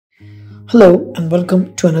Hello and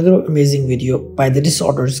welcome to another amazing video by The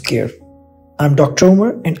Disorders Care. I'm Dr.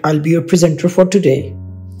 Umar and I'll be your presenter for today.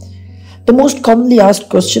 The most commonly asked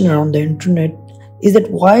question around the internet is that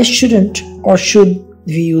why shouldn't or should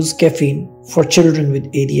we use caffeine for children with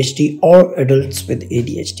ADHD or adults with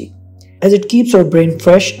ADHD? As it keeps our brain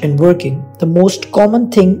fresh and working, the most common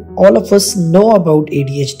thing all of us know about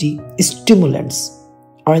ADHD is stimulants,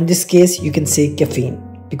 or in this case you can say caffeine,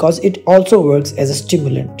 because it also works as a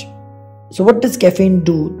stimulant. So what does caffeine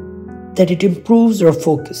do? That it improves our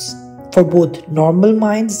focus for both normal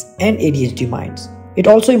minds and ADHD minds. It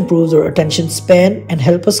also improves our attention span and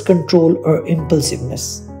helps us control our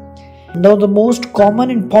impulsiveness. Now the most common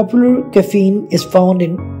and popular caffeine is found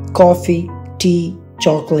in coffee, tea,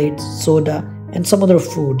 chocolate, soda and some other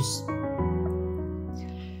foods.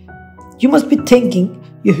 You must be thinking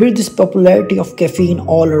you hear this popularity of caffeine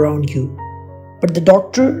all around you, but the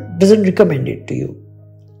doctor doesn't recommend it to you.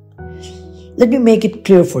 Let me make it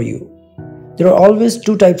clear for you. There are always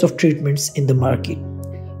two types of treatments in the market.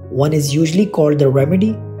 One is usually called the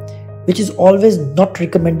remedy, which is always not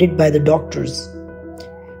recommended by the doctors.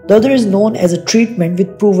 The other is known as a treatment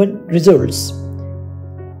with proven results,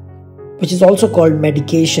 which is also called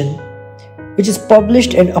medication, which is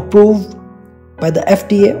published and approved by the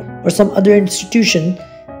FDA or some other institution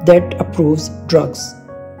that approves drugs.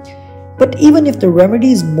 But even if the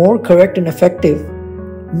remedy is more correct and effective,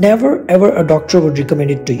 never ever a doctor would recommend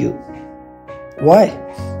it to you. Why?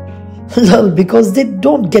 Well, because they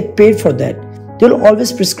don't get paid for that. They'll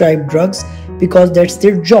always prescribe drugs because that's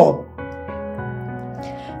their job.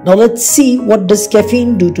 Now let's see, what does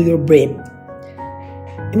caffeine do to your brain?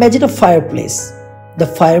 Imagine a fireplace. The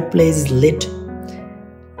fireplace is lit.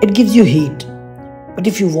 It gives you heat. But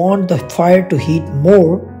if you want the fire to heat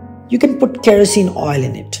more, you can put kerosene oil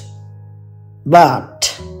in it.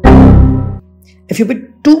 But if you put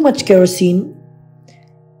too much kerosene,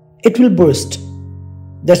 it will burst.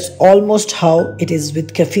 That's almost how it is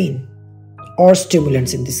with caffeine, or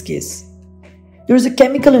stimulants in this case. There is a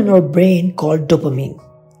chemical in our brain called dopamine.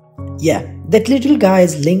 Yeah, that little guy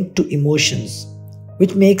is linked to emotions,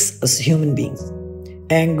 which makes us human beings.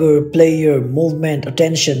 Anger, pleasure, movement,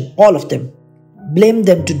 attention, all of them. Blame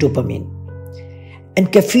them to dopamine.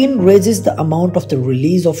 And caffeine raises the amount of the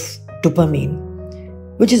release of dopamine,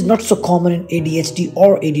 which is not so common in ADHD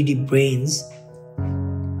or ADD brains.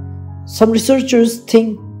 Some researchers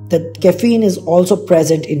think that caffeine is also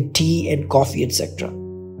present in tea and coffee, etc.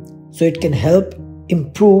 So it can help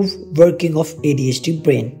improve working of ADHD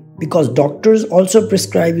brain, because doctors also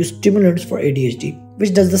prescribe you stimulants for ADHD,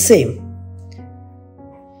 which does the same.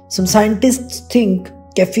 Some scientists think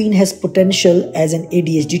caffeine has potential as an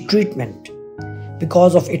ADHD treatment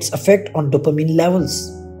because of its effect on dopamine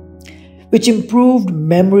levels, which improved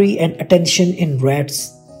memory and attention in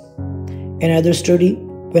rats. Another study,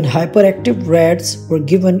 when hyperactive rats were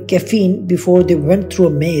given caffeine before they went through a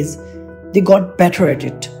maze, they got better at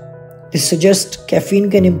it. This suggests caffeine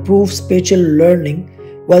can improve spatial learning.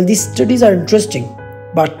 While these studies are interesting,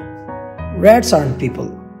 but rats aren't people.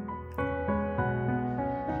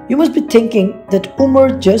 You must be thinking that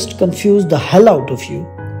Umar just confused the hell out of you.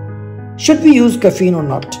 Should we use caffeine or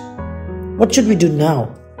not? What should we do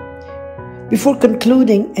now? Before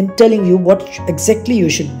concluding and telling you what exactly you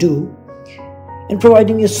should do and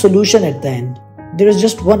providing you a solution at the end, there is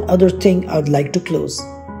just one other thing I would like to close.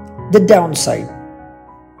 The downside.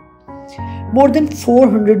 More than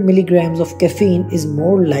 400 milligrams of caffeine is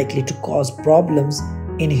more likely to cause problems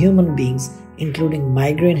in human beings, including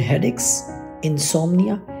migraine headaches,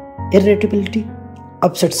 insomnia, irritability,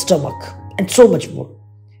 upset stomach, and so much more.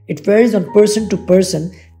 It varies on person to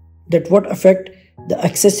person that what effect the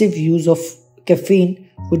excessive use of caffeine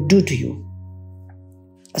would do to you.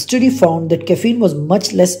 A study found that caffeine was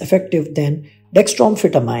much less effective than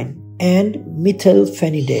Dextroamphetamine and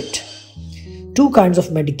Methylphenidate, two kinds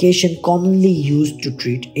of medication commonly used to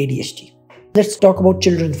treat ADHD. Let's talk about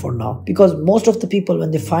children for now, because most of the people,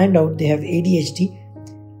 when they find out they have ADHD,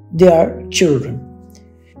 they are children.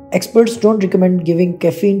 Experts don't recommend giving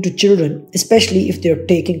caffeine to children, especially if they are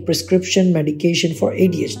taking prescription medication for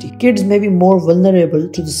ADHD. Kids may be more vulnerable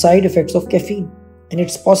to the side effects of caffeine, and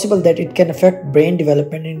it's possible that it can affect brain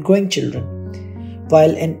development in growing children.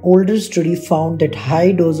 While an older study found that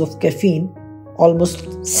high dose of caffeine,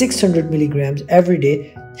 almost 600 milligrams every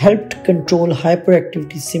day, helped control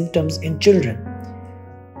hyperactivity symptoms in children.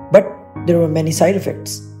 But there were many side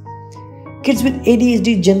effects. Kids with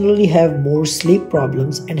ADHD generally have more sleep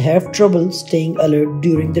problems and have trouble staying alert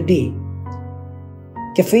during the day.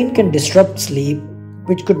 Caffeine can disrupt sleep,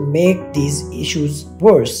 which could make these issues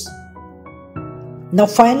worse. Now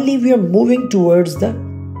finally we are moving towards the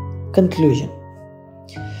Conclusion.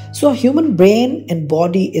 So, human brain and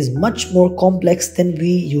body is much more complex than we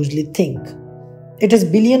usually think. It has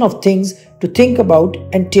billions of things to think about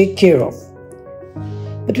and take care of.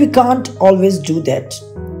 But we can't always do that.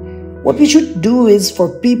 What we should do is,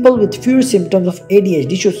 for people with fewer symptoms of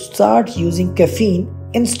ADHD, should start using caffeine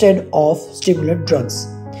instead of stimulant drugs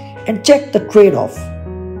and check the trade-off.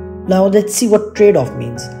 Now let's see what trade-off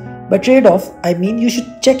means. By trade-off, I mean you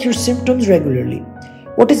should check your symptoms regularly.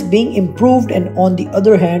 What is being improved, and on the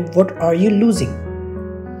other hand, what are you losing?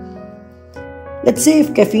 Let's say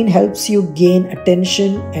if caffeine helps you gain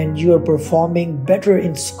attention and you are performing better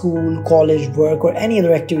in school, college, work, or any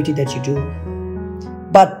other activity that you do,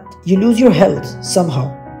 but you lose your health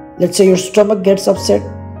somehow. Let's say your stomach gets upset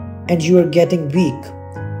and you are getting weak.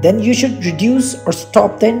 Then you should reduce or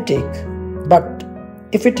stop the intake. But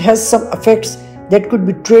if it has some effects that could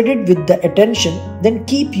be traded with the attention, then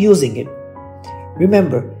keep using it.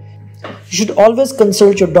 Remember, you should always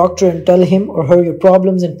consult your doctor and tell him or her your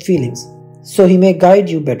problems and feelings, so he may guide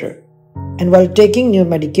you better. And while taking new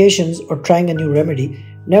medications or trying a new remedy,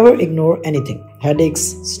 never ignore anything.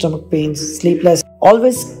 Headaches, stomach pains, sleeplessness.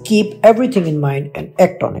 Always keep everything in mind and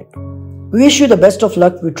act on it. We wish you the best of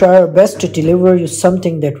luck. We try our best to deliver you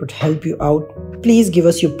something that would help you out. Please give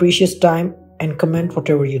us your precious time and comment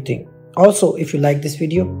whatever you think. Also, if you like this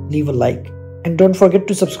video, leave a like. And don't forget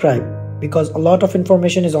to subscribe, because a lot of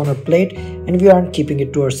information is on our plate and we aren't keeping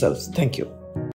it to ourselves. Thank you.